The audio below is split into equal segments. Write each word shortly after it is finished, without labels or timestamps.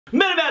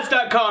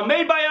MetaMats.com,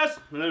 made by us.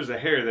 There's a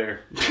hair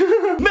there.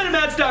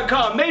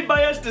 MetaMats.com, made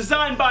by us,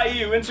 designed by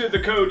you. Enter the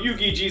code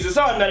YugiJesus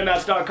on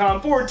MetaMats.com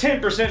for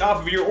 10%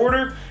 off of your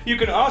order. You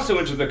can also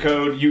enter the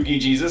code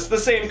YugiJesus, the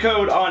same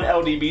code on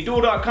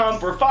LDBDuel.com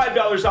for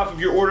 $5 off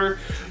of your order.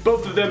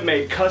 Both of them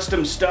make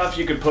custom stuff.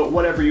 You can put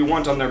whatever you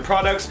want on their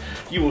products.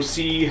 You will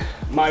see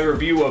my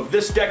review of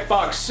this deck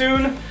box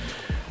soon.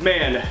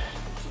 Man,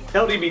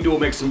 LDB Duel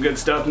makes some good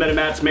stuff.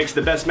 MetaMats makes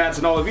the best mats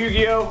in all of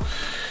Yu-Gi-Oh!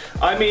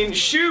 I mean,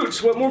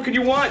 shoot, what more could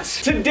you want?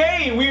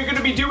 Today, we are going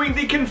to be doing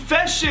the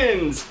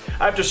confessions.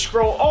 I have to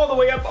scroll all the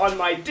way up on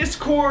my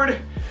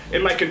Discord,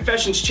 in my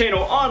confessions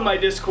channel on my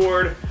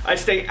Discord. I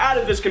stay out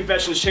of this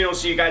confessions channel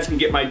so you guys can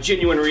get my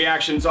genuine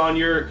reactions on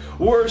your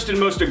worst and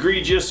most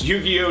egregious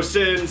Yu-Gi-Oh!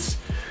 Sins.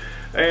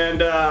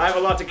 And I have a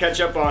lot to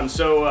catch up on,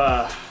 so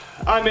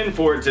I'm in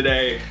for it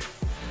today.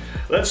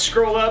 Let's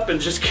scroll up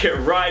and just get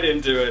right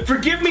into it.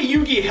 Forgive me,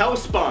 Yugi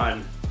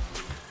Hellspawn.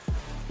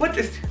 What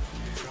the...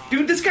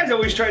 Dude, this guy's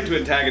always trying to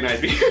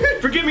antagonize me.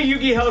 Forgive me,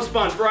 Yugi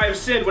Hellspawn, for I have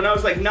sinned. When I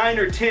was like 9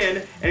 or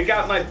 10 and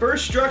got my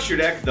first structure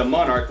deck, the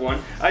Monarch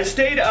one, I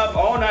stayed up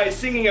all night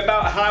singing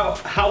about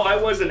how I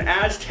was an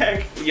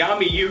Aztec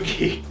Yami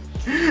Yugi.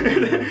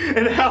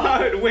 and how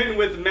I would win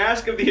with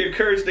Mask of the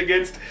Accursed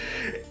against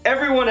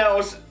everyone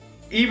else,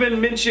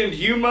 even mentioned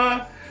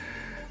Yuma,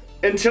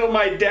 until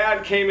my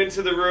dad came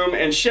into the room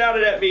and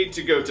shouted at me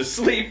to go to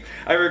sleep.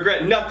 I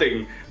regret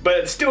nothing, but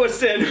it's still a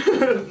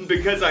sin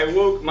because I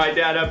woke my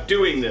dad up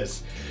doing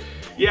this.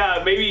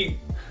 Yeah, maybe,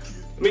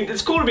 I mean,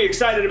 it's cool to be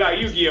excited about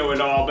Yu-Gi-Oh! And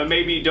all, but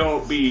maybe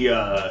don't be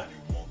that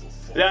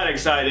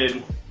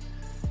excited.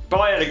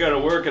 Probably had to go to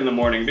work in the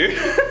morning, dude.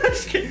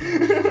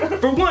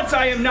 For once,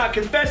 I am not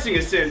confessing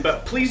a sin,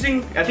 but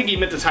pleasing, I think he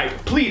meant to type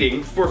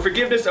pleading, for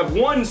forgiveness of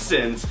one's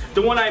sins.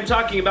 The one I am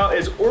talking about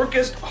is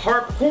Orchest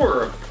Harp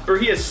Horror, for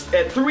he is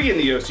at 3 in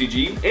the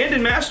OCG, and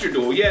in Master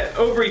Duel, yet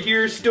over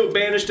here, still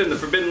banished in the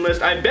Forbidden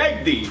List. I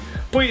beg thee,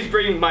 please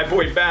bring my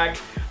boy back.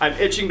 I'm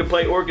itching to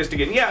play Orchest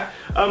again. Yeah,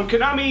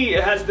 Konami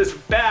has this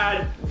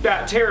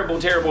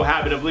terrible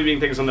habit of leaving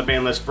things on the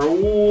ban list for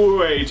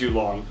way too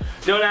long.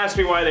 Don't ask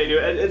me why they do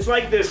it. It's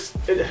like this,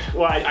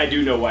 well, I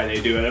do know why they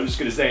do it. I'm just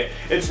gonna say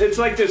it. It's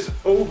like this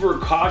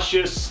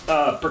overcautious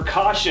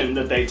precaution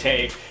that they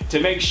take to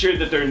make sure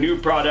that their new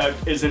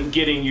product isn't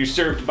getting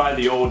usurped by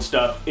the old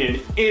stuff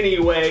in any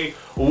way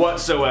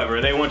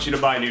whatsoever. They want you to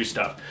buy new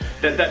stuff.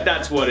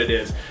 That's what it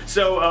is.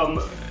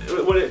 So,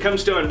 when it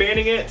comes to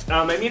unbanning it,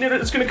 I mean,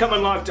 it's going to come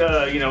unlocked,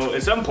 you know,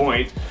 at some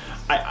point.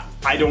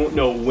 I don't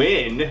know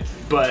when,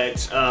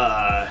 but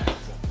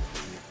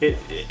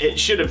it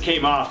should have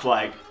came off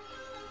like,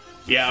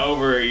 yeah,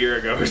 over a year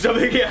ago or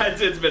something. Yeah,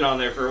 it's been on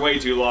there for way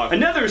too long.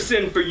 Another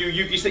sin for you,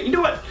 Yugi, saying, you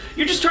know what?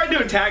 You're just trying to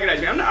antagonize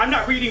me. I'm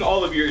not reading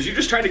all of yours. You're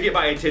just trying to get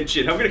my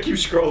attention. I'm gonna keep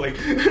scrolling.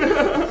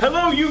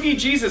 Hello, Yugi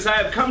Jesus. I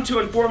have come to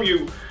inform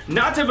you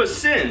not of a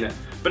sin,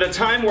 but a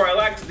time where I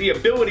lacked the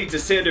ability to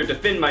sin or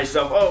defend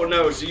myself. Oh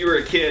no, so you were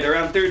a kid,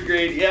 around 3rd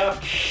grade,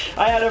 yeah.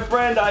 I had a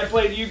friend I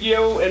played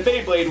Yu-Gi-Oh! And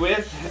Beyblade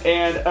with,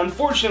 and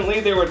unfortunately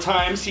there were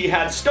times he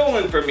had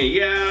stolen from me.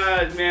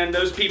 Yeah, man,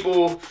 those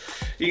people,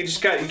 you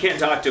can't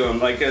talk to them.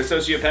 Like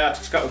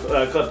sociopaths,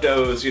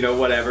 kleptos, you know,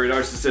 whatever,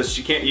 narcissists,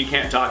 you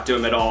can't talk to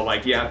them at all.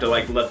 Like, you have to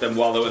like let them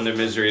wallow in their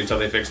misery until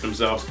they fix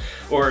themselves.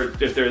 Or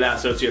if they're that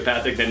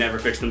sociopathic, they never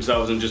fix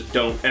themselves and just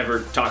don't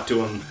ever talk to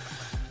them.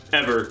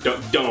 Ever.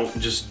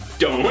 Just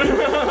don't.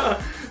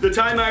 The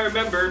time I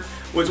remember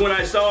was when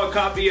I saw a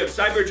copy of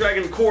Cyber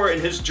Dragon Core in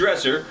his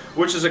dresser,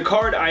 which is a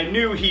card I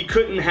knew he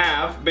couldn't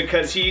have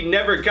because he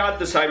never got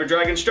the Cyber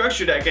Dragon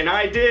structure deck, and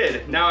I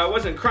did. Now, I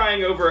wasn't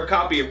crying over a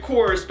copy of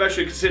Core,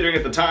 especially considering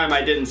at the time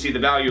I didn't see the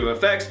value of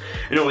effects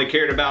and only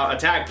cared about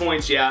attack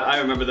points. Yeah, I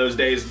remember those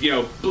days. You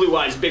know, blue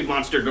eyes, big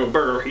monster, go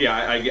burr. Yeah,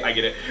 I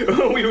get it.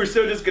 We were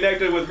so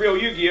disconnected with real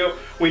Yu-Gi-Oh!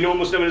 We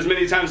almost know it as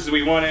many times as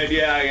we wanted.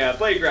 Yeah,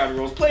 playground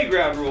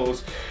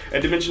rules.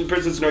 And Dimension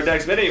Prisons in our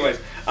decks. But anyways,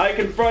 I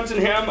confronted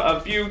him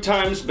a few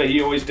times, but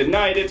he always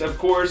denied it, of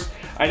course.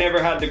 I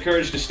never had the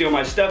courage to steal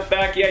my stuff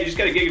back. Yeah, you just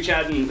gotta Giga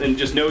Chat and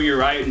just know you're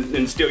right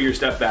and steal your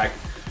stuff back.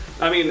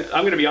 I mean,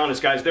 I'm gonna be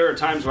honest, guys, there are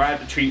times where I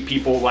have to treat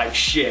people like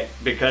shit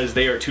because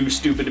they are too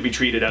stupid to be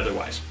treated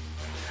otherwise.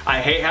 I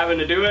hate having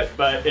to do it,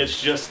 but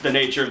it's just the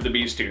nature of the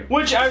beast here.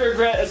 Which I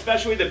regret,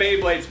 especially the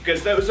Beyblades,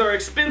 because those are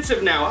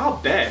expensive now, I'll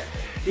bet.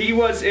 He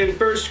was in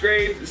 1st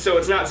grade, so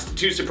it's not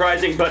too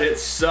surprising, but it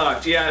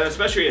sucked. Yeah,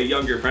 especially a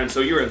younger friend. So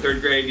you were in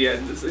 3rd grade, yeah,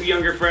 a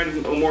younger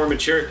friend, more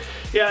mature.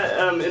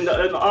 Yeah, and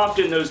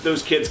often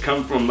those kids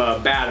come from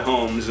bad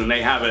homes and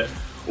they have it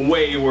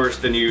way worse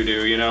than you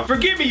do, you know?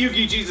 Forgive me,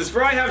 Yugi Jesus,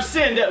 for I have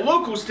sinned at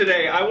locals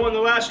today. I won the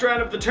last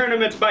round of the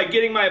tournament by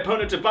getting my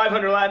opponent to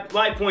 500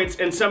 life points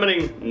and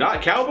summoning,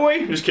 not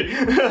Cowboy? Just kidding.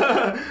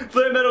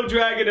 Flame Metal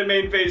Dragon in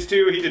main phase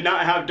 2. He did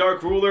not have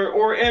Dark Ruler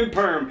or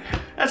Imperm.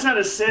 That's not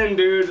a sin,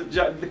 dude.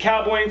 The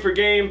cowboying for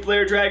game,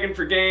 flare dragon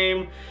for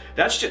game.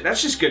 That's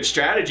just good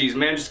strategies,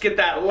 man. Just get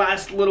that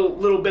last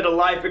little bit of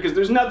life, because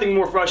there's nothing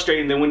more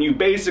frustrating than when you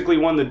basically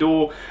won the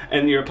duel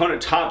and your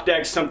opponent top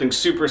decks something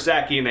super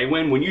sacky and they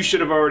win when you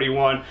should have already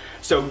won.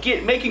 So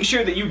making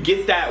sure that you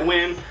get that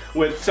win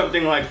with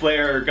something like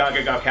Flare or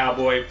Gaga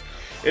Cowboy,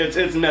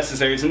 it's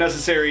necessary. It's a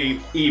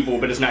necessary evil,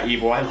 but it's not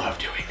evil. I love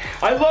doing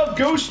that. I love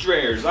Ghost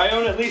Rares. I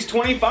own at least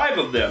 25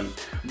 of them.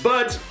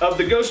 But of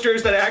the Ghost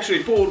Rares that I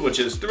actually pulled, which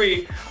is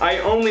 3, I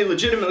only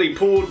legitimately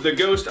pulled the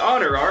Ghost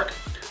Honor Arc.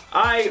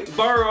 I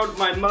borrowed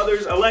my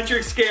mother's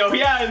electric scale.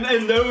 Yeah,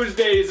 in those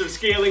days of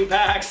scaling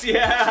packs.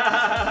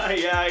 Yeah,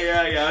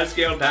 I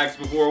scaled packs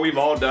before. We've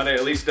all done it.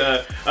 At least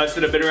us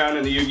that have been around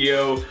in the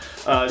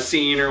Yu-Gi-Oh!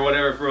 Scene or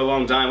whatever for a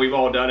long time, we've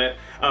all done it.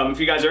 If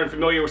you guys aren't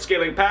familiar with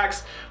scaling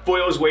packs,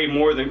 foils weigh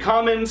more than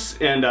commons,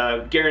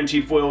 and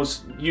guaranteed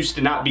foils used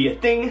to not be a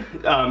thing.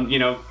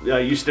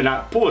 Used to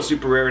not pull a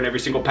super rare in every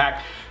single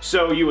pack.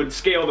 So you would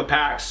scale the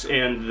packs,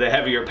 and the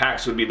heavier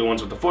packs would be the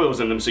ones with the foils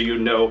in them, so you'd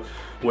know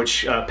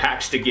which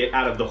packs to get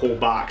out of the whole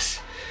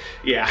box.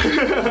 Yeah.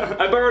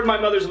 I borrowed my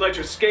mother's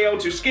electric scale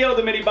to scale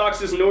the mini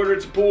boxes in order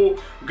to pull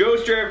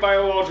Ghost Rare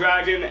Firewall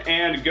Dragon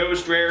and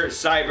Ghost Rare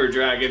Cyber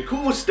Dragon.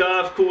 Cool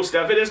stuff, cool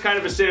stuff. It is kind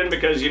of a sin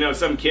because, you know,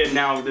 some kid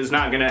now is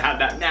not gonna have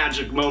that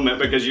magic moment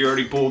because you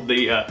already pulled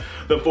the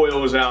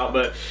foils out,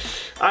 but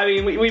I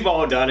mean, we've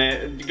all done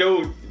it.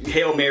 Go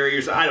Hail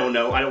Marys, I don't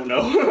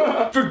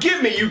know.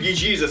 Forgive me, Yugi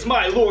Jesus,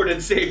 my Lord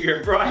and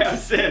Savior, for I have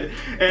sinned,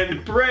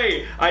 and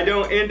pray I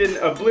don't end in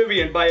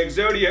oblivion by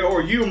Exodia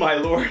or you, my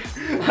Lord.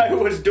 I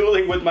was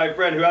dueling with my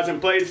friend who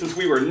hasn't played since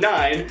we were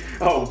 9.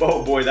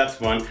 Oh boy, that's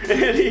fun.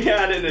 And he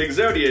had an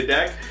Exodia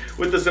deck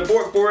with the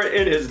support for it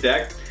in his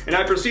deck, and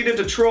I proceeded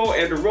to troll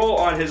and roll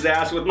on his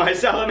ass with my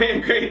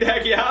Salaman Great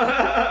deck,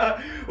 yeah,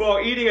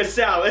 while eating a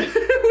salad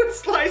with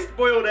sliced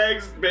boiled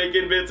eggs,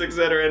 bacon bits,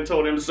 etc., and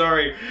told him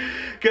sorry,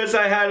 because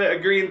I had a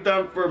green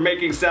thumb for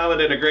making salad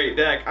in a great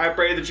deck. I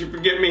pray that you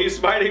forgive me,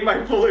 smiting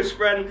my foolish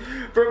friend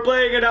for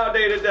playing an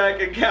outdated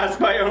deck, and cast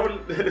my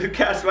own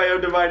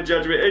divine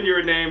judgment in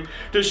your name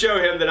to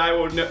show him that I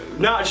will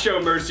not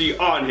show mercy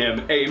on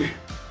him. Amen.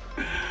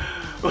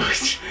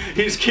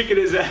 He's kicking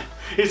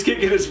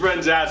his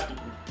friend's ass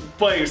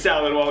playing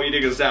salad while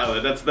eating a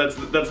salad. That's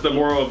the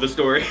moral of the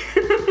story.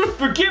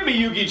 Forgive me,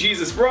 Yugi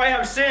Jesus, for I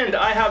have sinned.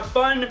 I have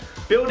fun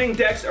building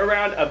decks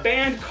around a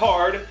banned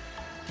card.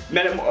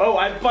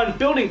 I have fun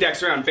building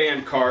decks around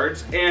banned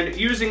cards and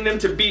using them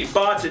to beat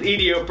bots at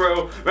EDO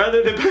Pro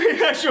rather than playing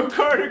an actual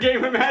card or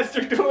game of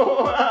Master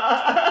Duel.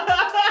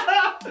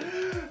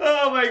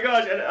 Oh my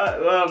gosh. And,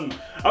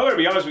 I'm gonna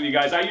be honest with you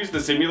guys, I use the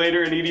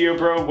simulator in EDO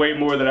Pro way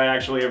more than I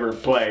actually ever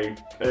play.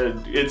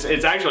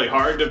 It's actually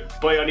hard to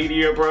play on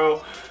EDO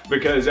Pro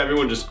because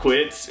everyone just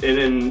quits, and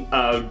then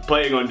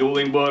playing on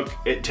Dueling Book,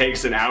 it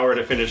takes an hour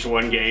to finish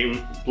one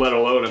game, let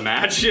alone a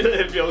match,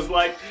 it feels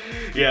like.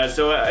 Yeah,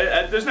 so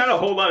there's not a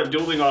whole lot of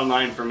dueling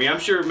online for me. I'm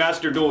sure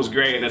Master Duel is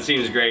great and it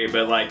seems great,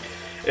 but like,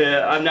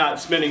 I'm not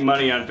spending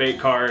money on fake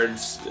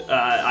cards.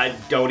 I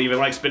don't even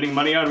like spending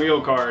money on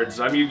real cards.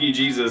 I'm Yugi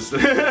Jesus.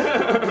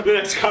 The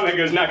next comment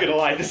goes, not gonna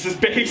lie, this is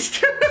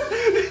based.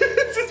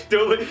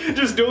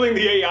 just dueling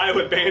the AI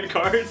with banned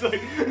cards.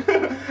 Like,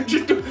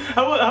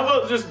 how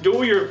about just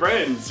duel your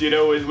friends, you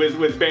know,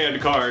 with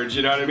banned cards,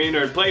 you know what I mean?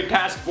 Or play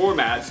past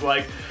formats.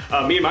 Like,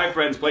 me and my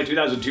friends play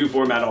 2002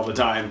 format all the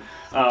time.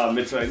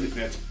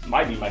 It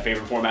might be my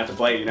favorite format to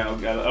play, you know,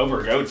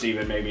 over GOATs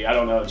even, maybe. I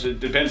don't know,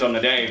 it depends on the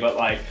day, but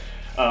like,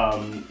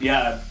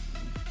 yeah,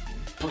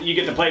 you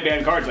get to play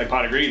banned cards like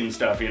Pot of Greed and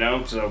stuff, you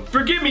know, so.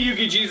 Forgive me,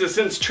 Yugi Jesus,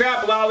 since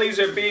trap lollies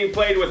are being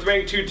played with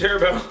rank 2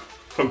 turbo.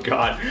 Oh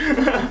god.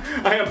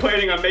 I am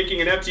planning on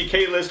making an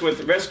FTK list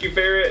with Rescue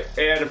Ferret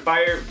and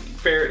Fire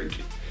Ferret.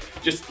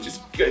 Just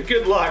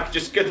good luck,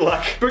 just good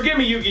luck. Forgive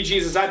me, Yugi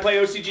Jesus, I play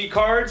OCG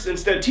cards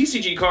instead of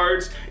TCG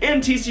cards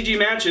and TCG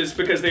matches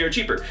because they are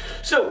cheaper.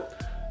 So,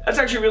 that's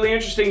actually really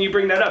interesting you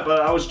bring that up.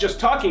 I was just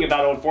talking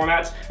about old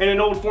formats, and in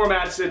old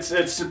formats,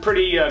 it's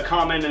pretty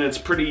common and it's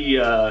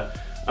pretty, I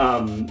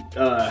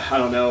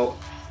don't know,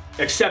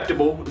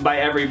 acceptable by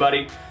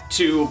everybody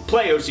to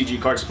play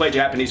OCG cards, to play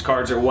Japanese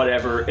cards or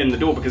whatever in the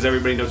duel because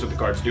everybody knows what the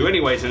cards do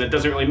anyways, and it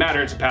doesn't really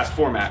matter, it's a past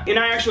format. And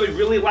I actually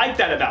really like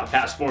that about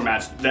past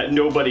formats, that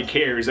nobody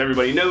cares.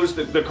 Everybody knows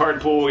the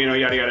card pool, you know,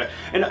 yada yada.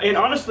 And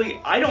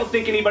honestly, I don't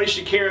think anybody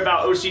should care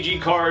about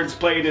OCG cards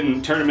played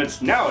in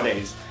tournaments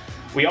nowadays.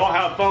 We all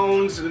have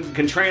phones and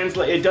can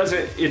translate.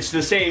 It's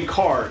the same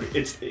card.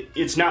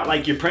 It's not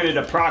like you printed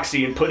a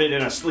proxy and put it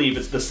in a sleeve.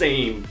 It's the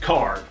same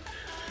card.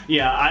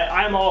 Yeah,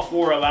 I'm all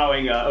for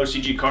allowing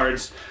OCG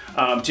cards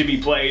to be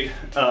played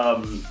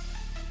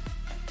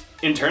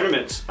in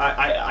tournaments.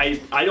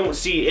 I don't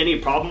see any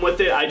problem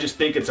with it. I just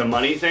think it's a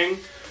money thing,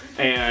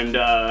 and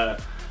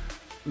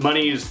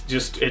money is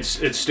just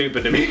it's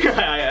stupid to me.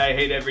 I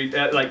hate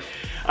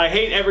I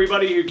hate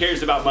everybody who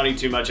cares about money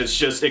too much. It's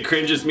just, it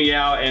cringes me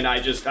out, and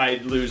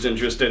I lose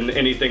interest in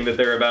anything that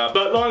they're about.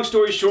 But long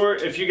story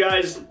short, if you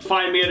guys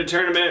find me at a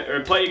tournament or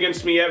play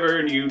against me ever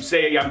and you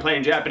say I'm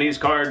playing Japanese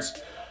cards,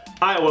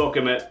 I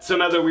welcome it. Some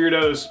other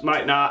weirdos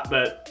might not,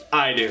 but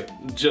I do.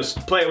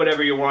 Just play it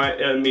whatever you want.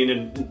 I mean,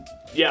 and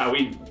yeah,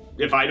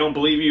 if I don't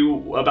believe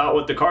you about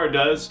what the card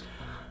does,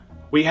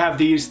 we have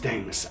these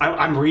things.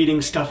 I'm reading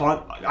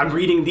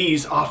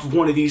these off of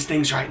one of these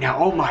things right now.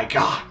 Oh my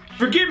God.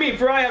 Forgive me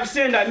for I have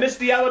sinned. I missed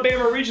the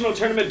Alabama regional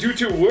tournament due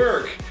to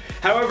work.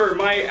 However,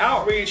 my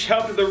outreach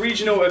helped the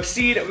regional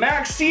exceed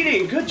max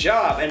seating. Good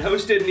job, and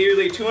hosted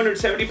nearly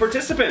 270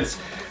 participants.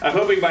 I'm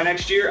hoping by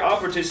next year I'll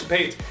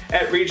participate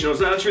at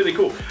regionals. Now, that's really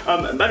cool.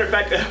 Matter of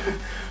fact,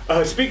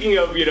 speaking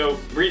of, you know,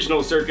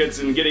 regional circuits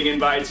and getting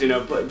invites, you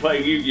know,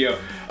 playing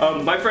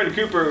Yu-Gi-Oh! My friend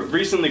Cooper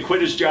recently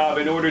quit his job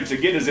in order to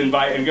get his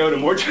invite and go to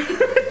more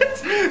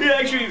tournaments.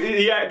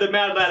 The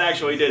Mad Lad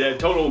actually did a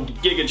total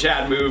Giga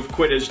Chad move,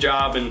 quit his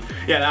job, and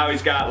yeah, now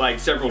he's got like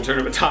several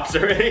tournament tops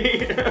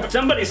already.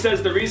 Somebody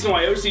says the reason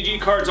why OCG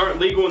cards aren't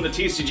legal in the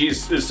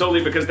TCGs is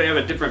solely because they have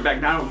a different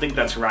back. Now, I don't think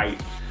that's right.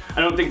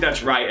 I don't think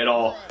that's right at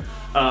all.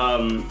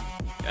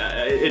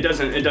 It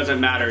doesn't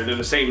matter. They're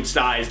the same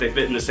size. They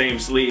fit in the same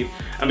sleeve.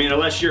 I mean,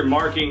 unless you're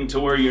marking to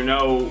where you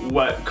know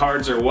what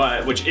cards are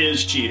what, which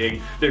is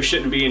cheating, there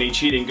shouldn't be any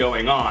cheating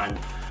going on.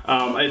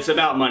 It's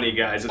about money,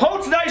 guys.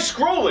 Halt's nice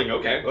scrolling.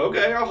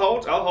 Okay, I'll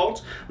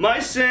halt. My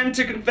sin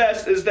to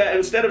confess is that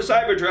instead of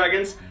cyber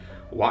dragons,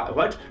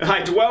 what?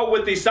 I dwell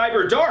with the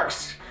cyber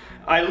darks.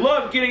 I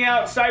love getting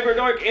out Cyber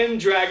Dark in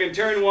Dragon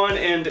Turn 1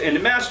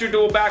 and Master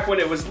Duel back when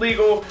it was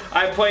legal.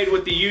 I played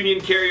with the Union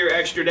Carrier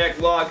extra deck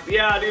block.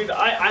 Yeah, dude,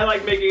 I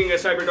like making a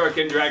Cyber Dark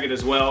in Dragon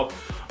as well.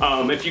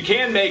 If you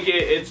can make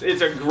it,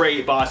 it's a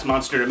great boss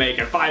monster to make,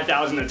 and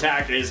 5,000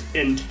 attack is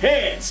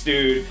intense,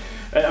 dude.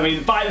 I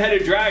mean,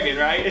 5-headed dragon,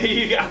 right?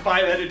 You got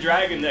 5-headed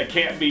dragon that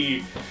can't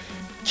be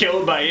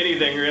killed by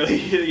anything,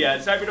 really. Yeah,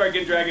 Cyber Dark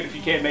in Dragon, if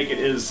you can't make it,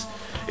 is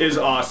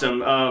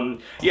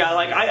awesome. Yeah,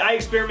 like I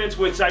experiment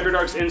with Cyber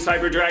Darks and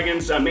Cyber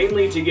Dragons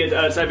mainly to get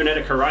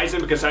Cybernetic Horizon,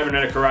 because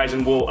Cybernetic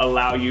Horizon will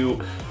allow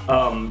you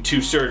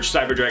to search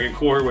Cyber Dragon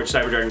Core, which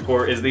Cyber Dragon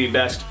Core is the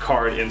best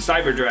card in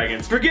Cyber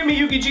Dragons. Forgive me,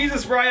 Yugi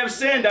Jesus, for I have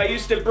sinned. I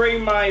used to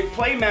bring my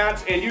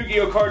playmats and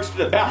Yu-Gi-Oh cards to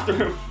the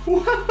bathroom.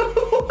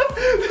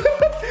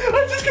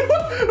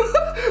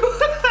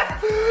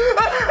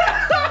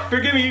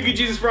 Forgive me, Yugi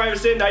Jesus, for I have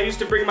sinned. I used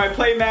to bring my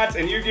playmats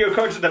and Yu-Gi-Oh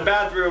cards to the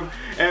bathroom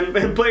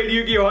and played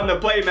Yu-Gi-Oh on the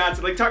playmats.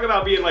 And like, talk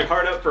about being like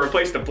hard up for a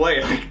place to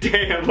play. Like,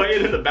 damn,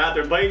 playing in the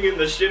bathroom, playing in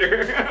the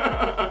shitter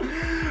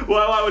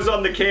while I was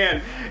on the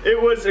can.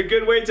 It was a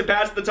good way to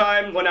pass the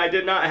time when I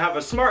did not have a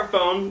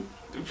smartphone.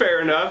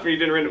 Fair enough. You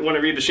didn't want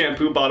to read the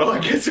shampoo bottle. I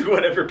guess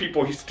whatever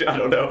people used to. I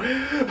don't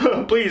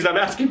know. Please, I'm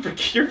asking for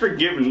you're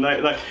forgiven.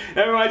 Like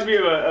that reminds me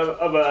of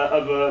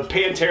a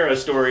Pantera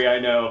story I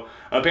know.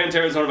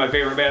 Pantera is one of my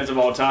favorite bands of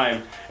all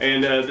time,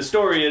 and the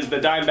story is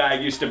that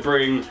Dimebag used to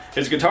bring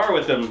his guitar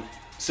with him.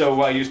 So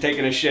while he was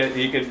taking a shit,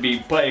 he could be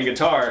playing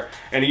guitar,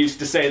 and he used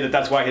to say that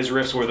that's why his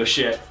riffs were the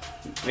shit.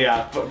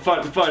 Yeah,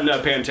 fun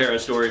Pantera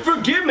story.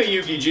 Forgive me,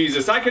 Yugi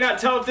Jesus. I cannot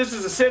tell if this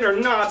is a sin or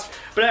not,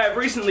 but I have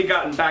recently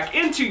gotten back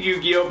into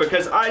Yu-Gi-Oh!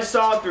 Because I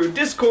saw through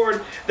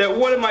Discord that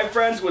one of my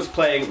friends was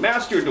playing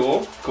Master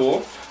Duel. Cool.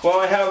 While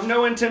I have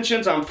no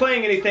intentions on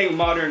playing anything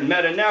modern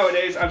meta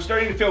nowadays, I'm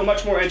starting to feel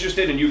much more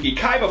interested in Yugi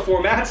Kaiba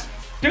formats.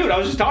 Dude, I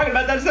was just talking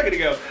about that a second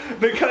ago.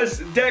 Because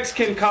decks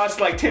can cost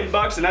like 10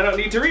 bucks and I don't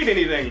need to read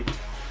anything.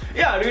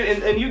 Yeah,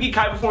 dude, and Yugi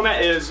Kaiba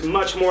format is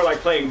much more like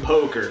playing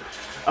poker.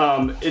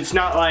 It's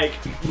not like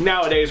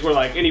nowadays where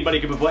like anybody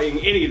can be playing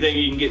anything,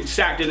 you can get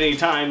sacked at any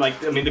time.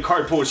 Like, I mean, the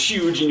card pool is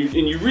huge and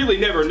you really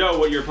never know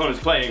what your opponent's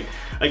playing.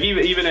 Like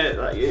even at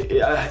like,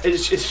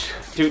 it's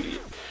dude,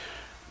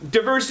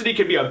 diversity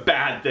can be a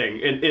bad thing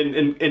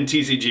in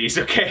TCGs,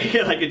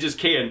 okay? Like, it just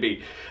can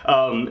be.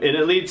 And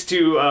it leads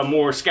to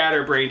more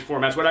scatterbrained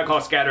formats, what I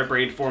call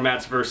scatterbrained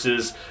formats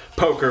versus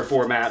poker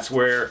formats,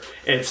 where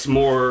it's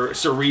more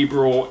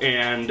cerebral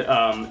and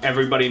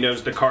everybody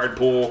knows the card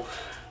pool.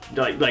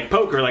 Like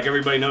poker, like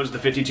everybody knows the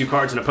 52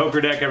 cards in a poker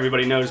deck.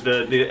 Everybody knows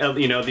the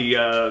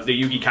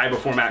Yugi Kaiba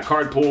format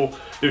card pool.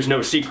 There's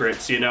no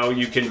secrets, you know.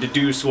 You can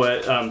deduce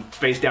what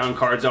face down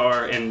cards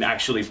are and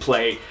actually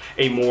play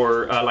a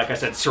more, like I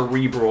said,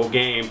 cerebral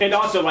game. And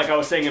also, like I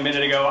was saying a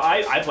minute ago,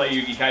 I play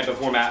Yugi Kaiba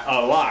format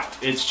a lot.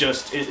 It's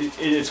just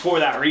it's for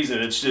that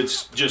reason. It's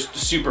just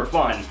super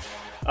fun,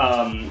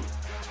 and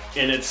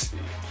it's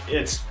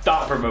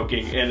thought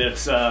provoking, and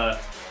it's.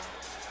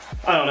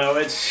 I don't know.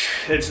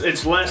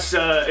 It's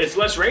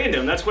less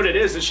random. That's what it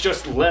is. It's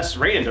just less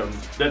random.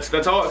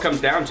 That's all it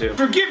comes down to.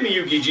 Forgive me,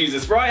 Yugi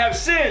Jesus, for I have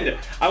sinned.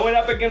 I went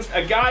up against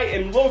a guy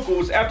in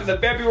locals after the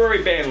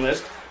February ban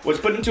list was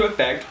put into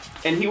effect,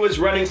 and he was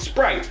running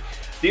Sprite.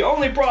 The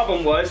only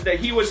problem was that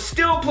he was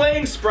still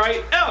playing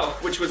Sprite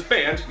Elf, which was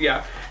banned,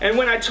 yeah. And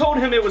when I told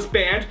him it was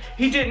banned,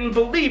 he didn't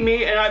believe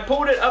me, and I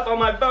pulled it up on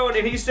my phone,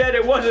 and he said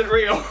it wasn't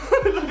real.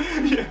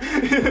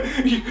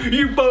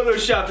 You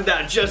photoshopped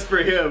that just for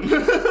him.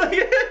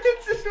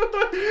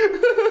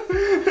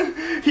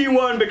 He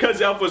won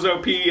because Elf was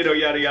OP, you know,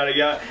 yada yada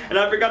yada. And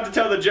I forgot to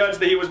tell the judge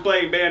that he was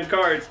playing banned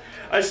cards.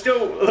 I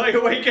still like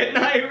awake at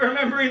night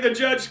remembering the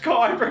judge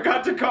call. I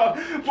forgot to call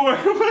for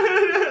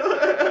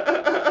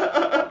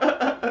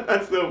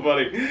That's so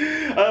funny.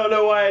 I don't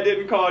know why I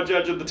didn't call a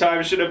judge at the time.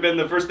 It should have been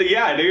the first thing.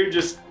 Yeah, dude,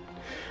 just...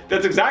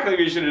 That's exactly what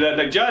you should have done.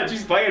 Like, Judge,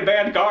 he's playing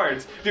banned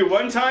cards. Dude,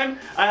 one time,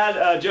 I had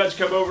a judge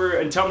come over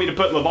and tell me to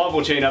put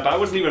Lavalval Chain up. I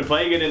wasn't even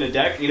playing it in a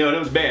deck, you know, and it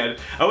was banned.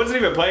 I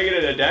wasn't even playing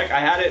it in a deck. I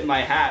had it in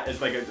my hat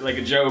as like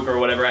a joke or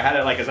whatever. I had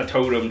it like as a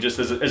totem, just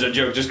as a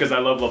joke, just because I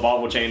love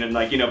Lavalval Chain, and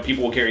like, you know,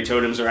 people will carry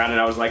totems around,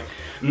 and I was like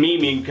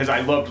memeing because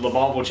I loved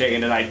Lavalval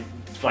Chain, and I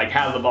like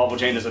had Lavalval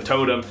Chain as a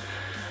totem.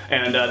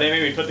 And they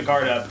made me put the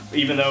card up,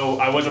 even though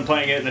I wasn't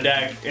playing it in the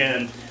deck.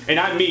 And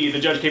not me, the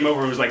judge came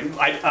over and was like,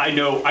 I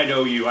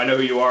know you, I know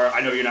who you are,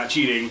 I know you're not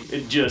cheating.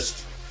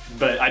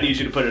 But I need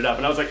you to put it up.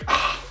 And I was like,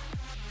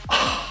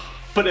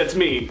 but it's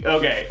me.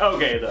 Okay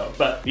though,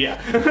 but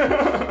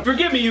yeah.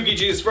 Forgive me,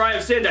 YugiJesus, for I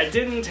have sinned. I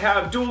didn't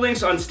have Duel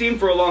Links on Steam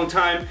for a long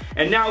time,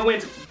 and now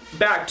went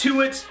back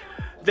to it.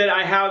 That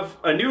I have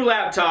a new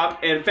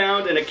laptop and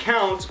found an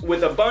account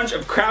with a bunch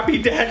of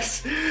crappy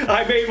decks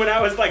I made when I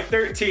was like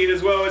 13,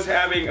 as well as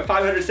having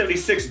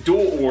 576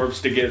 dual orbs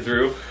to get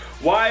through.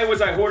 Why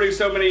was I hoarding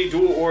so many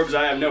dual orbs?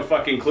 I have no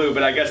fucking clue,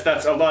 but I guess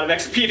that's a lot of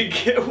XP to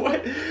get.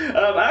 What?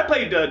 I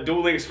played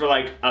Duel Links for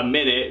like a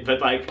minute,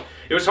 but like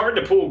it was hard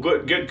to pull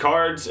good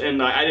cards,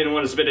 and I didn't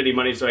want to spend any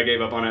money, so I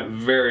gave up on it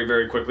very,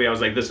 very quickly. I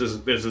was like, this is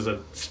a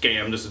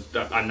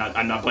scam.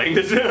 I'm not playing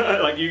this.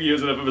 Like, you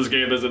use enough of a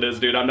scam as it is,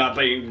 dude. I'm not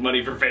paying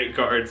money for fake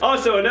cards.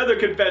 Also, another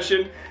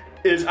confession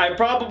is I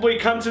probably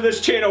come to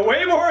this channel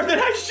way more than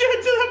I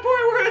should, to the point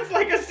where it's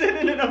like a sin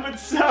in and of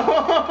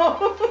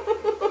itself.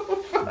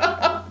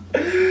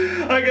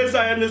 I guess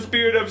I am the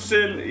spirit of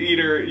sin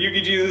eater.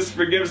 YugiJesus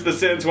forgives the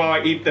sins while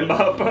I eat them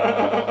up.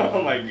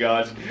 Oh my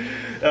gosh,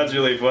 that's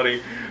really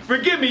funny.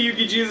 Forgive me,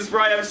 YugiJesus, for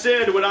I have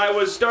sinned. When I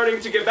was starting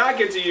to get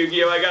back into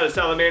Yu-Gi-Oh, I got a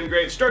Salamander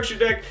Great Structure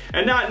deck,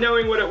 and not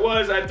knowing what it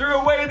was, I threw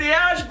away the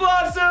Ash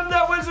Blossom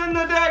that was in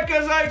the deck,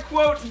 as I,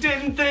 quote,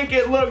 didn't think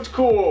it looked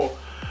cool.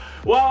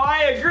 While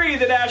I agree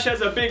that Ash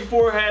has a big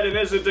forehead and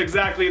isn't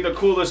exactly the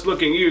coolest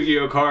looking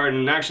Yu-Gi-Oh card,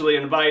 and actually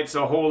invites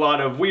a whole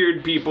lot of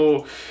weird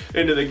people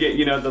into the game,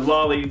 you know, the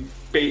lolly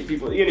bait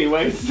people,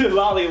 anyways, the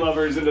lolly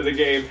lovers into the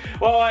game.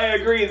 While I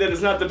agree that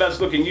it's not the best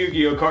looking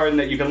Yu-Gi-Oh card and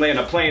that you can land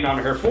a plane on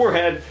her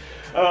forehead,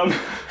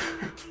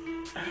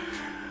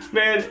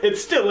 man,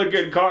 it's still a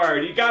good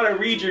card. You gotta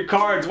read your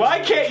cards. Why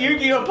can't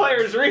Yu-Gi-Oh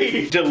players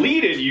read?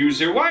 Deleted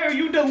user, why are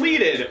you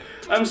deleted?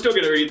 I'm still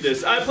gonna read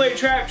this. I play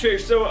Trap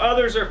Tricks so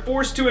others are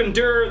forced to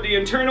endure the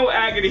eternal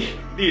agony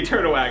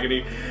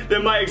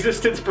that my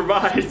existence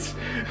provides.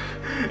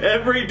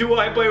 Every duel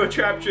I play with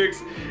Trap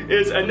Tricks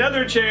is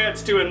another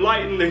chance to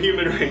enlighten the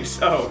human race.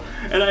 Oh,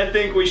 and I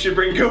think we should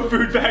bring Go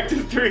Food back to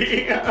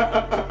 3.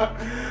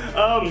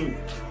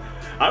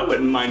 I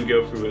wouldn't mind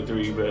Go Food at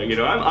 3, but you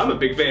know, I'm a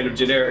big fan of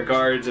generic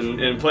cards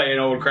and playing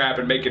old crap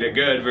and making it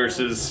good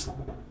versus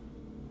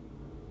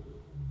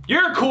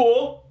you're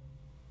cool.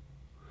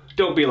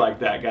 Don't be like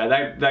that guy.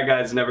 That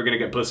guy's never gonna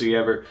get pussy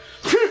ever.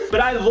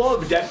 But I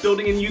love deck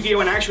building in Yu-Gi-Oh!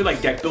 And I actually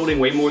like deck building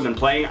way more than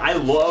playing. I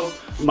love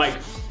like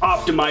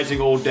optimizing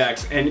old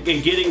decks and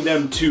getting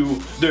them to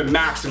their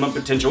maximum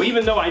potential.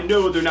 Even though I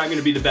know they're not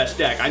gonna be the best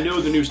deck. I know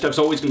the new stuff's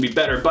always gonna be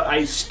better, but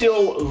I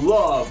still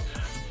love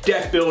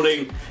deck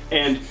building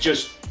and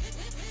just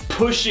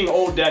pushing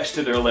old decks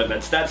to their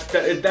limits.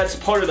 That's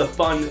part of the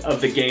fun of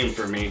the game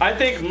for me. I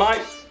think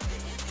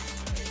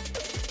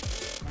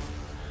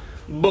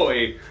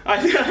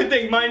I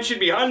think mine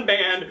should be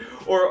unbanned,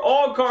 or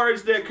all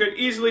cards that could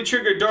easily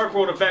trigger Dark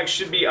World effects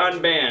should be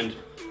unbanned.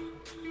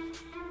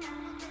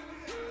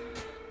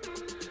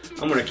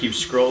 I'm gonna keep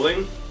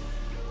scrolling.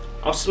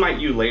 I'll smite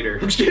you later.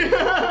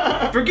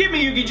 Forgive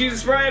me,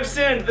 YugiJesus, for I have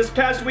sinned. This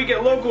past week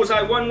at Locals,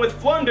 I won with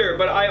Flunder,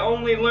 but I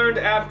only learned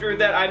after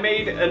that I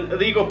made an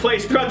illegal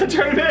place throughout the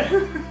tournament.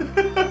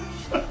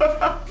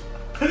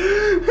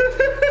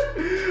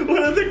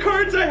 One of the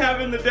cards I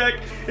have in the deck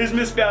is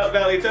Miss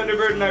Valley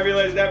Thunderbird, and I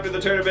realized after the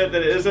tournament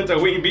that it isn't a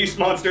winged beast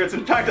monster, it's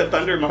in fact a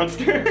thunder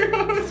monster.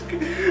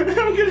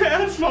 I'm gonna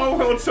add Small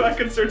World so I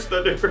can search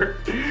Thunderbird.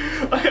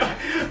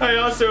 I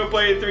also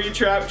played 3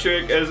 Trap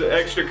Trick as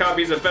extra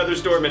copies of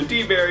Featherstorm and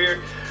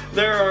D-Barrier.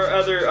 There are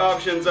other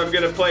options. I'm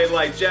gonna play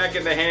like Jack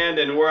in the Hand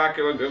and Rock,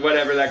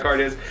 whatever that card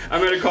is.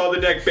 I'm gonna call the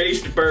deck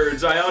Based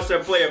Birds. I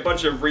also play a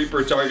bunch of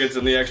Reaper targets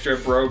in the extra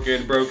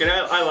Broken.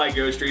 I like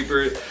Ghost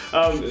Reaper.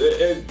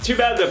 Too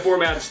bad the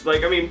format's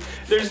like, I mean,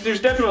 there's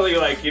definitely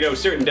like, you know,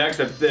 certain decks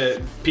that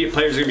the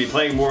players are gonna be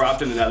playing more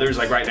often than others.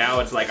 Like right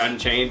now, it's like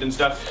Unchained and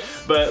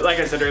stuff. But like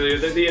I said earlier,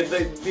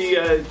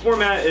 the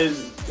format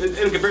is,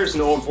 in comparison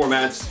to old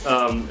formats,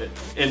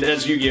 and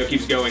as Yu-Gi-Oh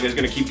keeps going, is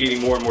going to keep getting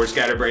more and more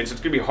scatterbrained, so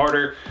it's going to be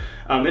harder,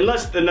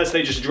 unless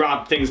they just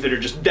drop things that are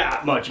just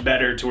that much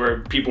better to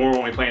where people are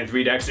only playing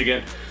 3 decks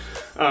again.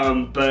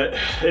 But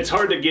it's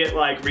hard to get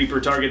like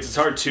Reaper targets. It's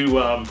hard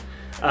to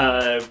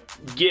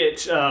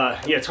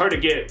it's hard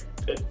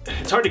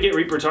to get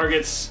Reaper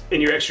targets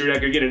in your extra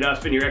deck or get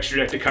enough in your extra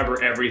deck to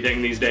cover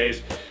everything these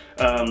days.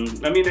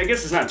 I mean, I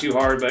guess it's not too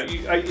hard, but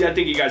I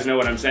think you guys know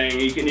what I'm saying.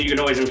 You can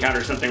always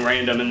encounter something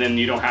random and then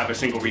you don't have a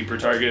single Reaper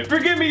target.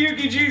 Forgive me,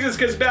 Yugi Jesus,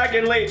 because back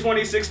in late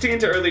 2016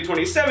 to early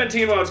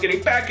 2017, while I was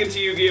getting back into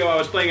Yu-Gi-Oh, I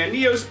was playing a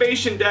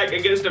Neo-Spatian deck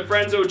against a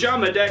friend's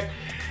Ojama deck.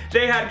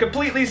 They had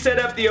completely set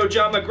up the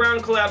Ojama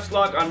ground collapse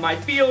lock on my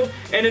field,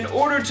 and in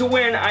order to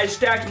win, I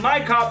stacked my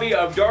copy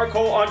of Dark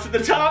Hole onto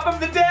the top of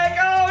the deck.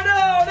 Oh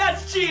no,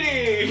 that's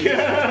cheating!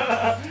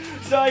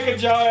 So I could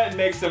draw it and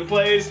make some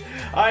plays.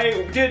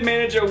 I did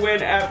manage a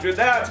win after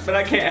that, but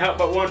I can't help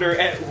but wonder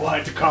at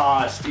what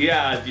cost.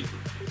 Yeah,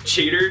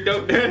 cheater,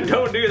 don't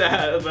do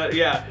that. But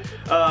yeah,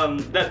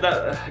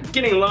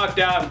 getting locked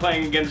out and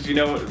playing against, you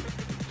know,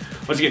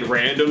 once again,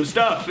 random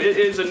stuff, it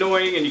is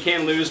annoying and you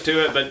can lose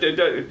to it, but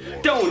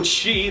don't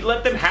cheat.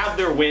 Let them have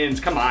their wins.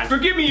 Come on.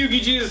 Forgive me,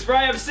 Yugi Jesus, for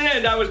I have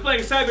sinned. I was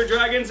playing Cyber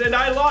Dragons and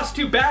I lost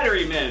to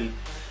Battery Men.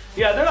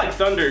 Yeah, they're like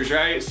Thunders,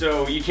 right?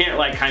 So you can't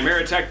like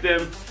Chimera Tech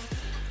them.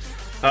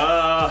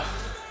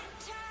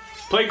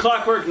 Play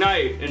Clockwork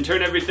Knight and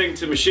turn everything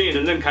to machine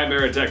and then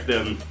Chimera Tech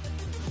them.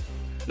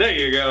 There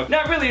you go.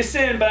 Not really a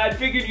sin, but I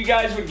figured you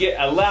guys would get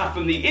a laugh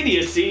from the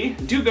idiocy.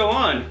 Do go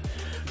on.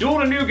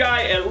 Dueled a new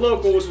guy at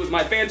locals with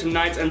my Phantom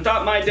Knights and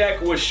thought my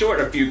deck was short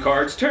a few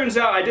cards. Turns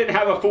out I didn't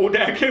have a full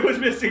deck, it was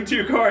missing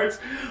 2 cards.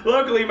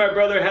 Luckily my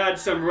brother had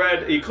some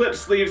red Eclipse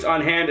sleeves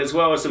on hand as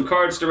well as some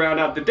cards to round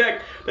out the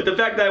deck, but the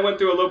fact that I went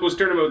through a locals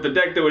tournament with a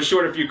deck that was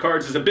short a few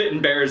cards is a bit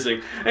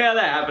embarrassing. Yeah,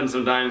 that happens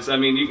sometimes. I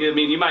mean,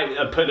 you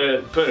might put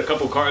a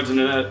couple cards in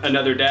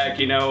another deck,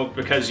 you know,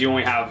 because you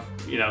only have,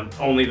 you know,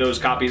 only those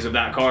copies of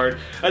that card,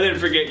 and then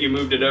forget you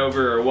moved it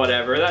over or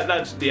whatever.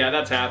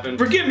 That's happened.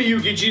 Forgive me,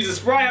 Yugi Jesus,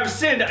 for I have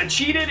sinned, I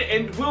cheated,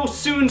 and will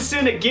soon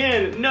sin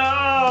again.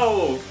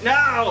 No,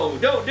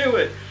 don't do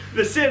it.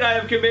 The sin I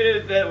have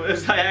committed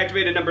was I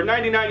activated number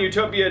 99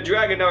 Utopia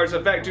Dragonar's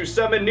effect to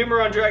summon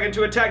Numeron Dragon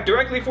to attack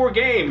directly for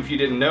game. If you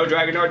didn't know,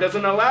 Dragonar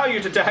doesn't allow you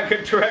to attack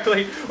it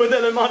directly with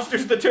other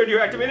monsters the turn you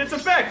activate its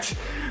effect.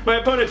 My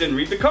opponent didn't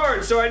read the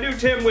card, so I nuked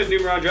him with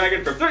Numeron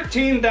Dragon for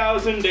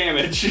 13,000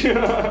 damage.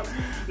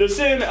 The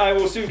sin I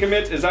will soon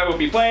commit is I will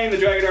be playing the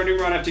Dragonar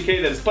Numeron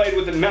FTK that is played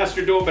within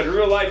Master Duel, but in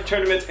real life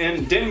tournaments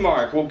in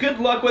Denmark. Well, good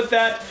luck with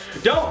that.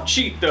 Don't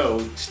cheat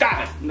though.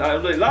 Stop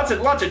it. Lots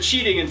of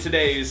cheating in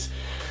today's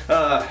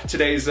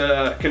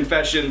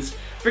confessions.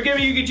 Forgive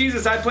me, Yugi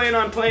Jesus, I plan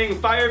on playing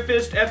Fire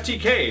Fist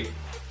FTK.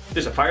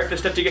 There's a Fire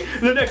Fist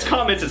FTK? The next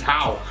comment is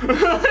how.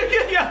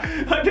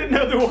 Yeah, I didn't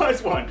know there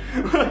was one.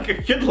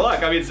 Good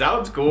luck. I mean, it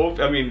sounds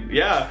cool. I mean,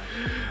 yeah.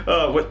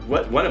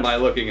 What am I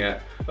looking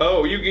at?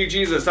 Oh, Yugi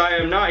Jesus, I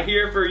am not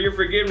here for your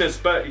forgiveness,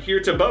 but here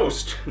to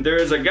boast. There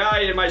is a guy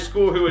in my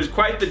school who is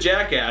quite the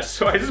jackass,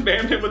 so I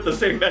spammed him with the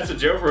same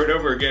message over and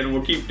over again, and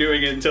we'll keep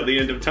doing it until the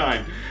end of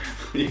time.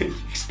 He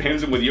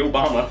spams him with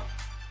Yo-Bama.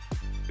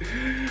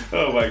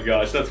 Oh my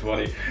gosh, that's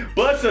funny.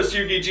 Bless us,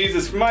 Yugi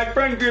Jesus. My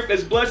friend group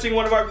is blessing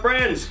one of our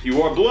friends.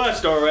 You are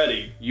blessed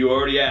already. You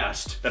already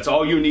asked. That's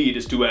all you need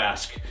is to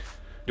ask.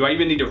 Do I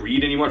even need to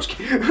read anymore?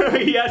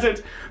 He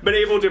hasn't been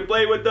able to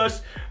play with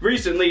us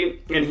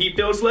recently, and he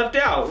feels left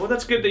out. Well,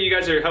 that's good that you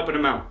guys are helping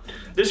him out.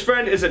 This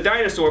friend is a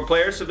dinosaur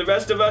player, so the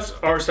rest of us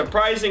are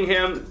surprising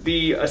him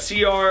the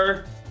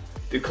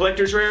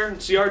collector's rare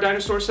CR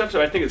dinosaur stuff.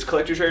 So I think it's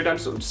collector's rare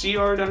dinosaur,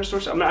 CR dinosaur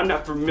stuff. I'm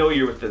not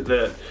familiar with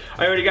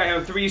I already got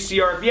him 3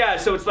 CR. Yeah,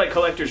 so it's like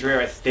collector's rare,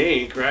 I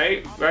think,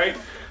 right?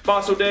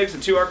 Fossil Digs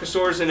and 2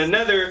 Archosaurs, and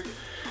another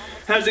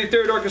has a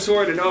 3rd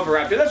Archosaur and an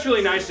Oviraptor. That's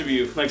really nice of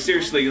you. Like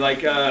seriously,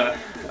 like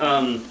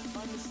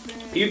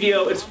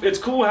Yu-Gi-Oh! It's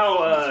cool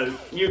how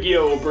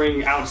Yu-Gi-Oh! Will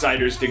bring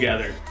outsiders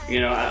together.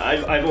 You know,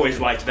 I've always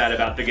liked that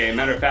about the game.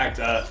 Matter of fact,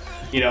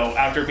 you know,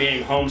 after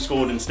being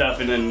homeschooled and stuff,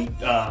 and then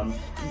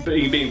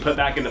being put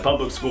back into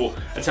public school,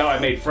 that's how I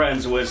made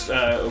friends, was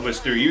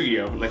through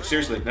Yu-Gi-Oh! Like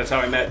seriously, that's how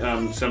I met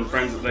some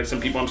friends, like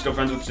some people I'm still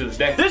friends with to this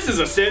day. This is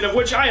a sin of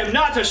which I am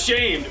not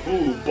ashamed.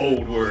 Ooh,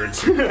 bold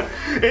words.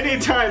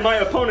 Anytime my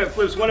opponent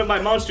flips one of my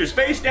monsters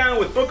face down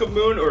with Book of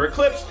Moon or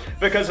Eclipse,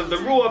 because of the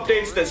rule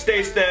updates that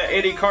states that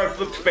any card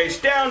flipped face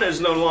down is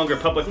no longer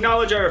public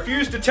knowledge, I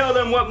refuse to tell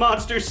them what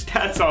monster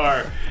stats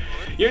are.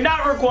 You're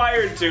not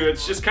required to.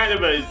 It's just kind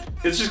of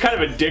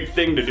a dick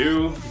thing to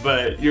do.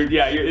 But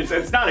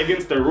it's not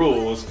against the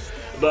rules.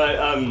 But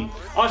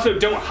also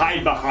don't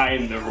hide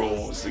behind the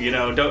rules. You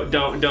know,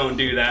 don't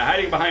do that.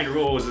 Hiding behind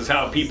rules is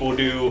how people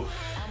do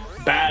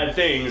bad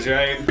things,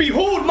 right?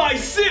 Behold my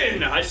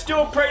sin! I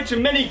still pray to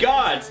many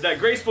gods. That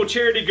graceful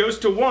charity goes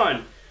to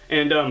 1.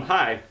 And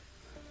hi.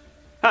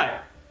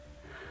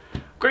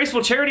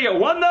 Graceful charity at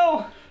 1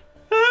 though?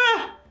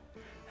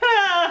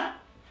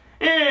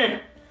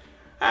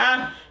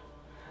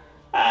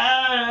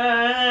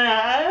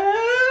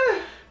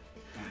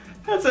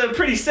 That's a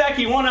pretty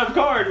sacky 1-up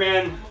card,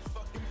 man.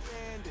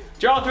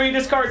 Draw 3,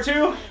 discard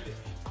 2.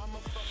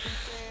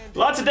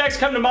 Lots of decks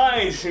come to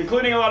mind,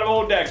 including a lot of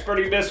old decks.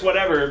 Birdie Abyss,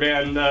 whatever,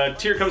 man.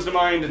 Tier comes to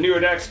mind, newer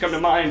decks come to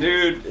mind,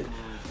 dude.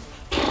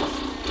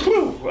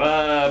 Whew,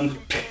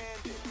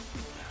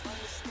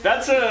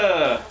 that's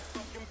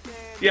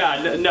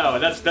Yeah,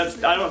 no,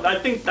 I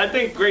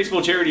think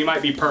graceful charity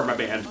might be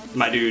permabanned,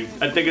 my dude.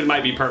 I think it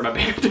might be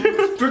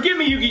permabanned. Forgive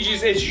me, Yugi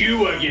Jesus, it's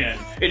you again.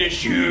 It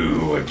is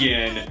you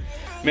again.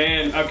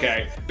 Man,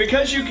 okay.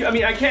 Because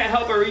I can't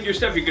help but read your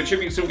stuff. You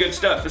contribute some good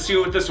stuff. Let's see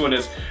what this one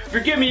is.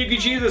 Forgive me, Yugi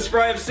Jesus,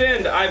 for I have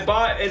sinned. I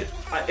bought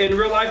in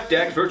real life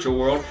deck, virtual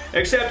world,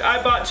 except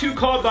I bought 2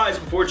 called buys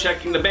before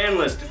checking the ban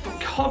list.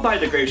 Called by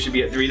the grave should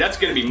be at 3. That's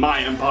gonna be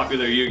my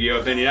unpopular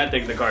Yu-Gi-Oh opinion. I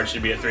think the card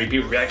should be at 3.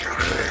 People be like,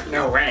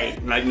 no way.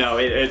 Like, no,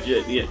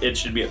 it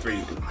should be at 3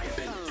 in my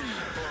opinion.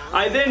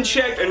 I then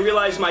checked and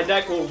realized my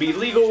deck will be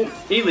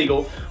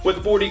illegal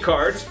with 40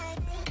 cards.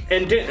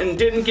 And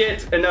didn't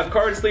get enough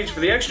card sleeves for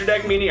the extra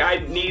deck, meaning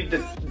I need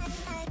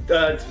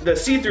the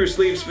see-through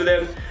sleeves for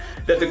them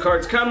that the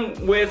cards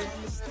come with,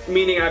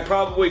 meaning I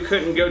probably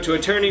couldn't go to a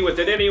tourney with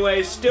it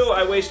anyway. Still,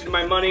 I wasted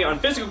my money on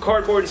physical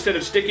cardboard instead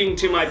of sticking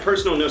to my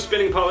personal no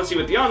spending policy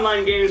with the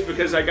online games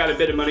because I got a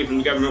bit of money from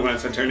the government when I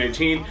turned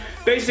 18.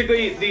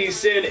 Basically, the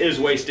sin is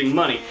wasting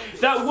money.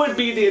 That would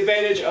be the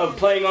advantage of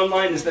playing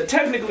online, is that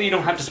technically you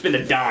don't have to spend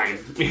a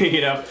dime, you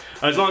know,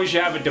 as long as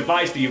you have a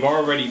device that you've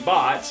already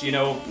bought, you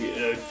know,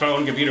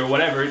 phone, computer,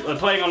 whatever.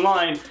 Playing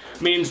online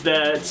means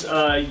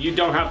that you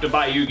don't have to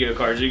buy Yu-Gi-Oh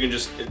cards. You can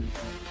just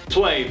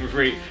play for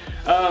free.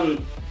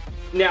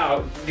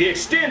 Now, the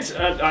extent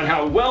on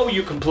how well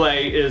you can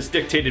play is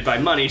dictated by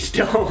money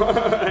still.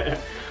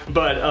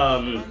 But,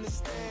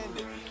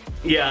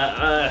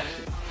 yeah,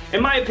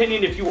 in my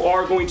opinion, if you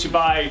are going to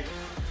buy,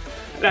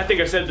 and I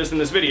think I've said this in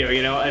this video,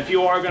 you know, if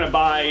you are going to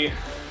buy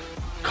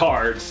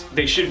cards,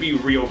 they should be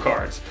real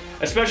cards.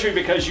 Especially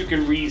because you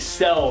can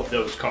resell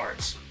those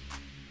cards.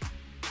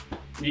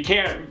 You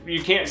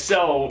can't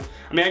sell,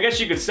 I mean, I guess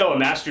you could sell a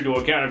Master Duel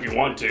account if you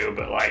want to,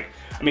 but like,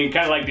 I mean,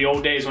 kind of like the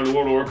old days when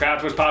World of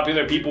Warcraft was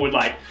popular, people would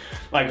like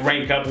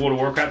rank up World of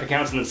Warcraft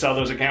accounts and then sell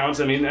those accounts.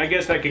 I mean, I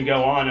guess that can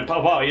go on, and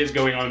probably is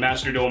going on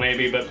Master Duel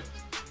maybe, but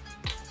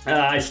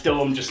I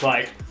still am just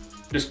like,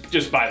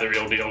 just buy the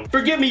real deal.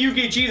 Forgive me,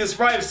 Yugi Jesus,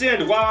 for I have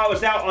sinned while I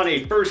was out on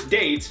a first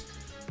date.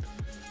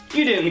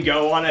 You didn't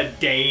go on a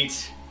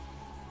date.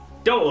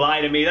 Don't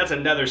lie to me, that's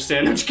another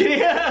sin. I'm just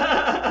kidding.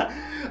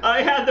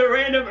 I had the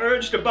random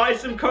urge to buy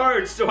some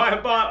cards, so I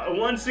bought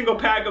 1 single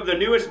pack of the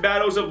newest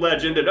Battles of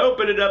Legend and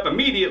opened it up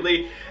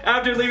immediately.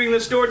 After leaving the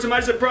store, to my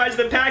surprise,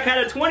 the pack had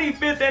a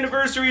 25th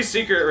anniversary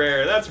secret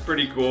rare. That's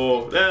pretty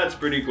cool. That's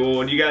pretty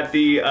cool. And you got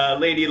the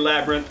Lady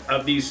Labyrinth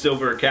of the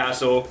Silver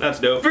Castle. That's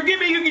dope. Forgive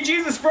me, Yugi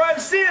Jesus, for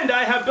I've sinned.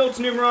 I have built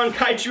Numeron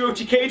Kaichu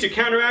OTK to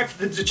counteract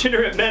the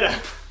degenerate meta.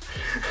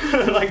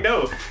 Like,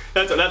 no,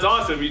 that's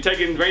awesome. You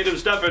taking random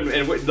stuff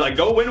and like,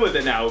 go win with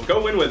it now.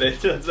 Go win with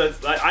it.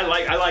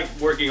 I like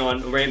working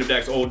on random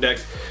decks, old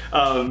decks.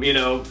 You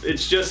know,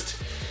 it's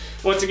just,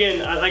 once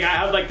again, I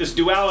have like this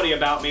duality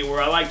about me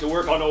where I like to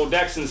work on old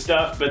decks and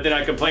stuff, but then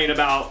I complain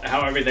about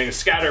how everything is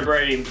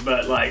scatterbrained.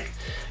 But like,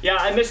 yeah,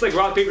 I miss like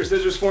rock, paper,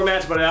 scissors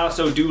formats, but I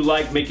also do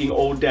like making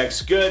old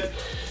decks good.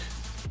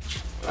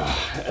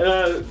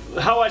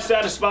 How I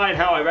satisfy and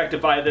how I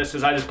rectify this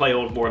is I just play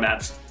old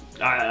formats.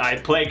 I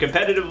play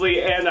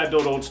competitively and I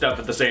build old stuff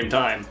at the same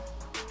time.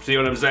 See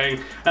what I'm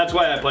saying? That's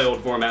why I play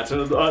old formats,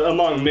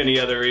 among many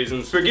other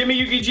reasons. Forgive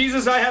me, Yugi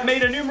Jesus, I have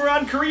made a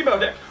Numeron Karibo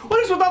deck. What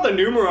is with all the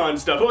Numeron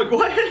stuff? Like,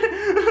 what?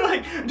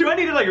 Like, do I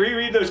need to like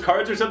reread those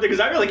cards or something? Because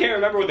I really can't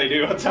remember what they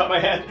do off the top of my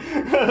head.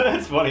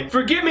 That's funny.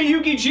 Forgive me,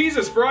 Yugi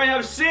Jesus, for I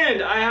have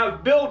sinned. I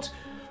have built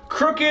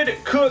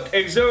Crooked Cook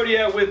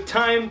Exodia with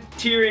time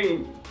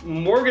tiering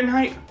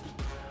Morganite.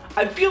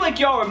 I feel like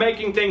y'all are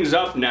making things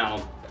up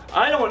now.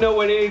 I don't know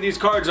what any of these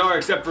cards are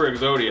except for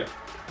Exodia.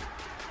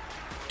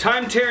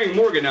 Time Tearing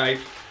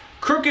Morganite.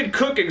 Crooked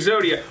Cook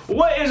Exodia.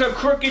 What is a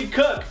Crooked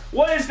Cook?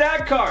 What is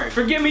that card?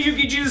 Forgive me,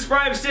 Yugi Jesus, for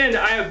I have sinned.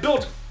 I have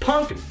built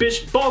Punk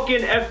Bish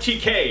Balkan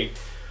FTK.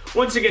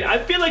 Once again, I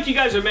feel like you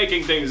guys are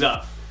making things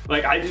up.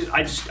 Like,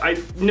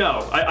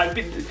 no.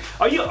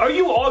 Are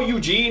you all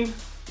Eugene?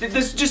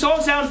 This just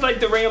all sounds like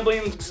the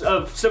ramblings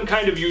of some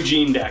kind of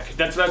Eugene deck.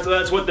 That's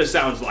what this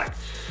sounds like.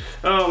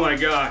 Oh my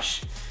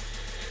gosh.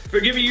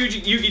 Forgive me,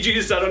 Yugi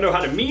Jesus, I don't know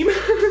how to meme.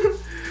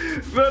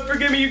 But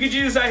forgive me, Yugi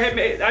Jesus,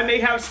 I may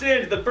have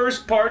sinned. The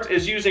first part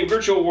is using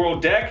Virtual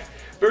World deck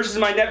versus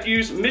my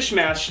nephew's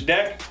Mishmash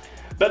deck.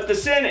 But the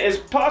sin is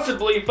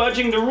possibly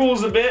fudging the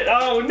rules a bit.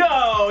 Oh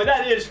no,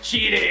 that is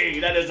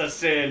cheating. That is a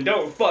sin.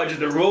 Don't fudge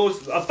the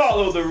rules.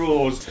 Follow the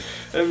rules,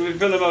 for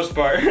the most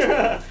part.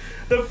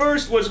 The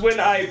first was when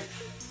I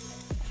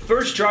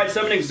first tried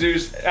summoning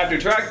Zeus after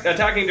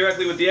attacking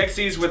directly with the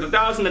Xyz with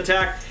 1,000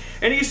 attack.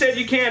 And he said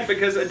you can't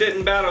because it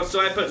didn't battle, so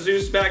I put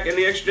Zeus back in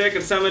the extra deck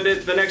and summoned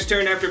it the next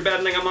turn after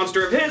battling a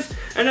monster of his.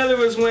 Another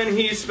was when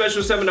he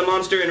special summoned a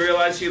monster and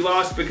realized he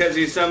lost because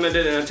he summoned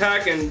it in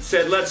attack and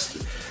said,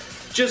 let's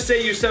just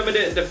say you summoned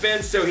it in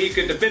defense so he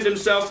could defend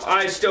himself.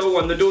 I still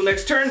won the duel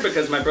next turn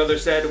because my brother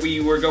said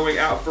we were going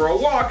out for a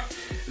walk.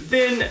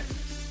 Then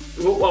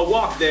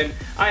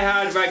I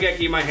had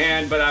Raigeki in my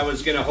hand, but I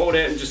was gonna hold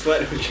it and just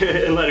let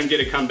him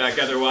get a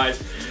comeback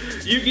otherwise.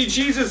 Yugi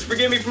Jesus,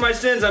 forgive me for my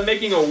sins. I'm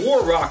making a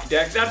War Rock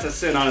deck. That's a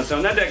sin on its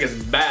own. That deck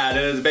is bad.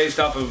 It is based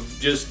off of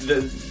just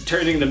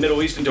turning the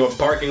Middle East into a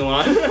parking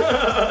lot.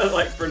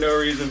 Like, for no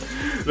reason.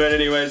 But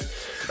anyways,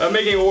 I'm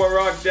making a War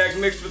Rock deck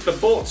mixed with the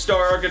Bolt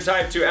Star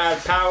archetype to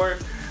add power.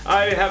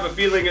 I have a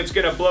feeling it's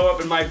gonna blow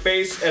up in my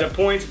face at a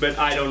point, but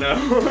I don't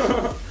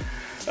know.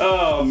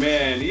 Oh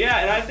man, yeah,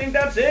 and I think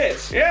that's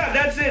it. Yeah,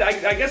 that's it.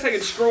 I guess I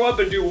could scroll up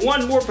and do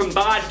one more from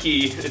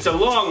Bodkey. It's a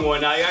long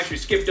one. I actually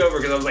skipped over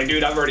because I was like,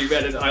 dude, I've already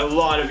read it a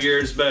lot of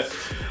years, but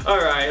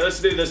alright, let's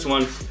do this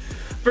one.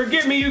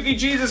 Forgive me, Yugi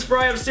Jesus, for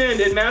I have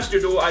sinned. In Master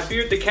Duel, I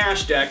feared the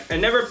cash deck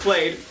and never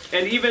played,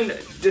 and even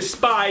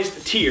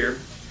despised tier.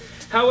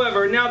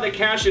 However, now that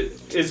cash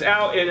is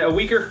out in a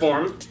weaker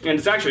form, and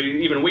it's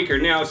actually even weaker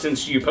now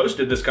since you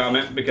posted this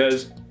comment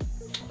because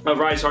of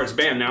Rise Heart's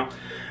ban now.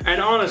 And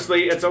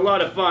honestly, it's a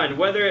lot of fun,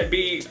 whether it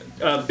be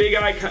Big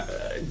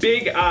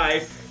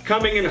Eye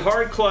coming in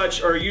hard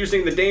clutch or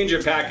using the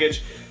danger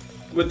package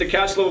with the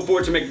cash level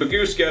 4 to make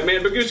Baguska.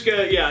 Man,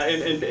 Baguska, yeah,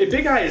 and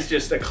Big Eye is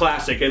just a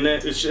classic, and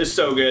it's just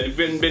so good. It's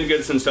been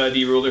good since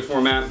D-Ruler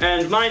format.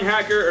 And Mind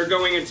Hacker are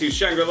going into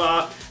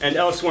Shangri-La and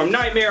Elswarm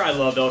Nightmare. I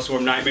love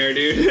Elswarm Nightmare,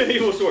 dude.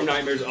 Evil Swarm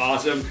Nightmare is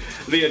awesome.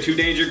 The 2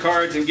 danger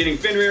cards and getting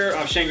Fenrir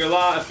off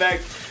Shangri-La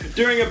effect.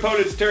 During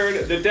opponent's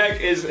turn, the deck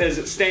is as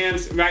it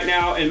stands right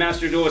now in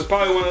Master Duel is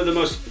probably one of the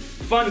most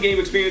fun game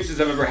experiences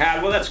I've ever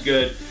had. Well, that's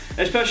good.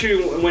 Especially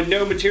when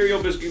no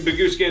material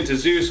Baguska into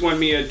Zeus won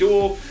me a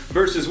duel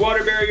versus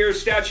Water Barrier,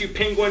 Statue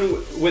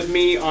Penguin with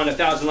me on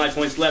 1,000 life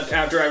points left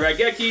after I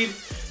Raigeki'd.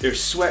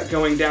 There's sweat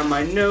going down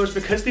my nose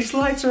because these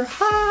lights are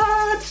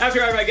hot.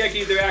 After I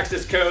Raigeki'd their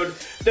access code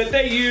that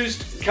they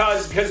used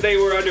because they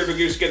were under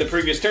Baguska the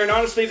previous turn.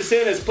 Honestly, the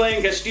sin is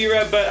playing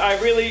Kastira, but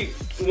I really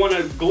want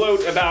to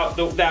gloat about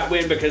that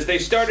win because they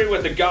started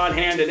with the God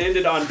Hand and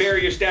ended on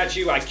Barrier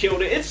Statue. I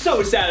killed it. It's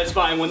so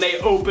satisfying when they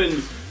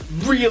open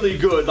really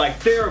good, like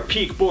they're a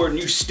peak board and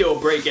you still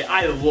break it.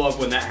 I love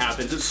when that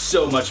happens. It's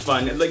so much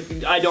fun.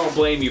 Like, I don't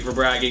blame you for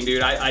bragging,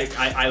 dude.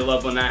 I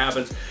love when that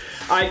happens.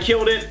 I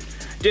killed it,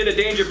 did a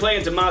danger play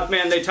into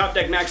Mothman, they top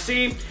deck Max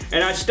C,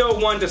 and I still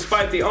won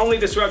despite the only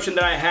disruption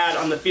that I had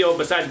on the field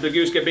besides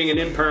Baguska being an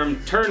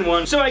imperm turn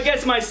 1. So I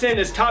guess my sin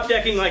is top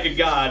decking like a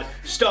god,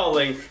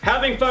 stalling,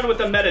 having fun with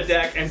the meta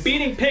deck, and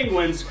beating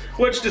penguins,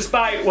 which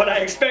despite what I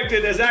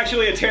expected is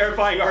actually a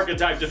terrifying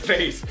archetype to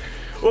face.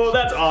 Well,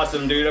 that's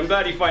awesome, dude. I'm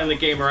glad you finally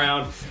came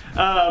around.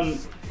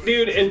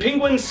 Dude, and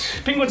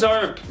penguins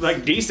are,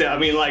 like, decent. I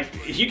mean, like,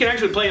 you can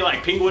actually play,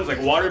 like, penguins,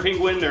 like water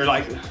penguin. They're,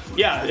 like,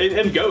 yeah,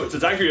 and goats.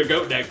 It's actually a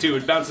goat deck, too.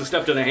 It bounces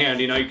stuff to the hand,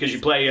 you know, because you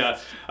play a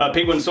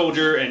penguin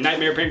soldier and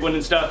nightmare penguin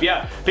and stuff.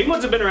 Yeah,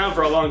 penguins have been around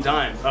for a long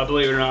time,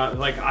 believe it or not.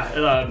 Like,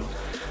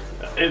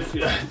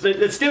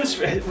 it stems,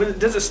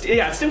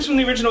 yeah, it stems from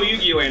the original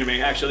Yu-Gi-Oh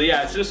anime, actually.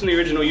 Yeah, it stems from the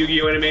original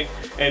Yu-Gi-Oh anime,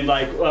 and,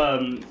 like,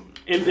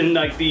 in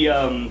like the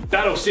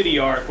Battle City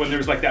arc, when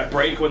there's like that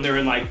break when they're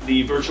in like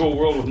the virtual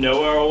world with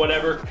Noah or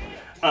whatever,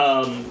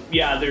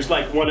 yeah, there's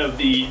like one of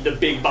the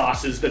big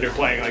bosses that are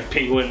playing like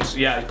penguins.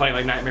 Yeah, he's playing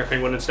like Nightmare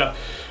Penguin and stuff.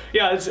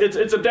 Yeah, it's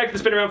a deck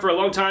that's been around for a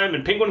long time,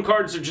 and penguin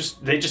cards are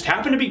they just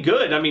happen to be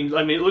good. I mean,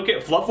 look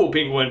at Fluffle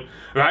Penguin,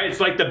 right? It's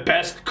like the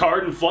best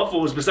card in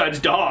Fluffles besides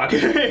Dog.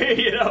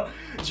 You know,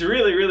 it's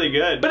really, really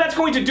good. But that's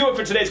going to do it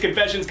for today's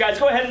confessions, guys.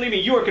 Go ahead and leave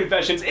me your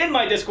confessions in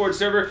my Discord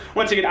server.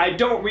 Once again, I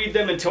don't read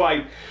them until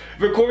I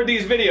record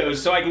these videos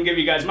so I can give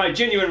you guys my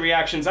genuine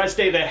reactions. I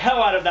stay the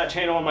hell out of that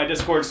channel on my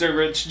Discord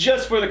server. It's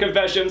just for the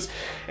confessions,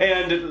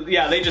 and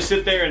yeah, they just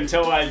sit there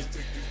until I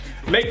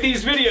make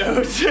these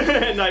videos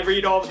and I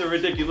read all of the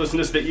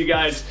ridiculousness that you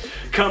guys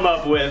come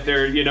up with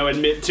or, you know,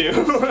 admit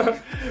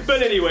to.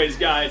 But anyways,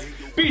 guys,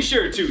 be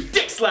sure to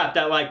dick slap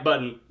that like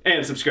button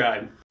and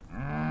subscribe.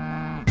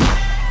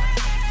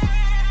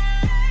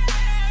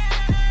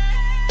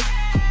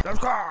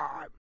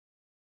 Subscribe.